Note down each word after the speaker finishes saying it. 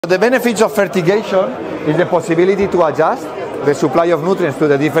The benefits of fertigation is the possibility to adjust the supply of nutrients to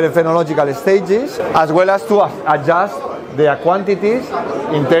the different phenological stages, as well as to adjust their quantities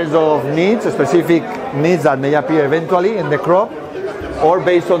in terms of needs, specific needs that may appear eventually in the crop, or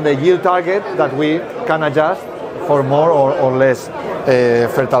based on the yield target that we can adjust for more or less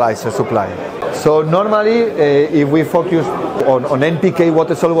fertilizer supply. So normally, if we focus on NPK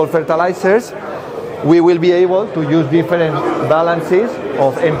water-soluble fertilizers, we will be able to use different balances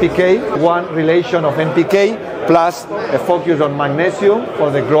of NPK, one relation of NPK plus a focus on magnesium for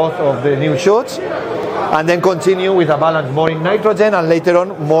the growth of the new shoots, and then continue with a balance more in nitrogen and later on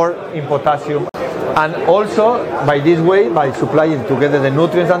more in potassium. And also, by this way, by supplying together the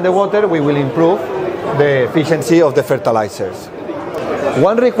nutrients and the water, we will improve the efficiency of the fertilizers.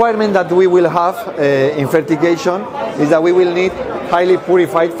 One requirement that we will have in fertigation is that we will need highly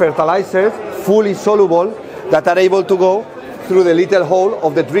purified fertilizers, fully soluble, that are able to go through the little hole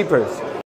of the drippers.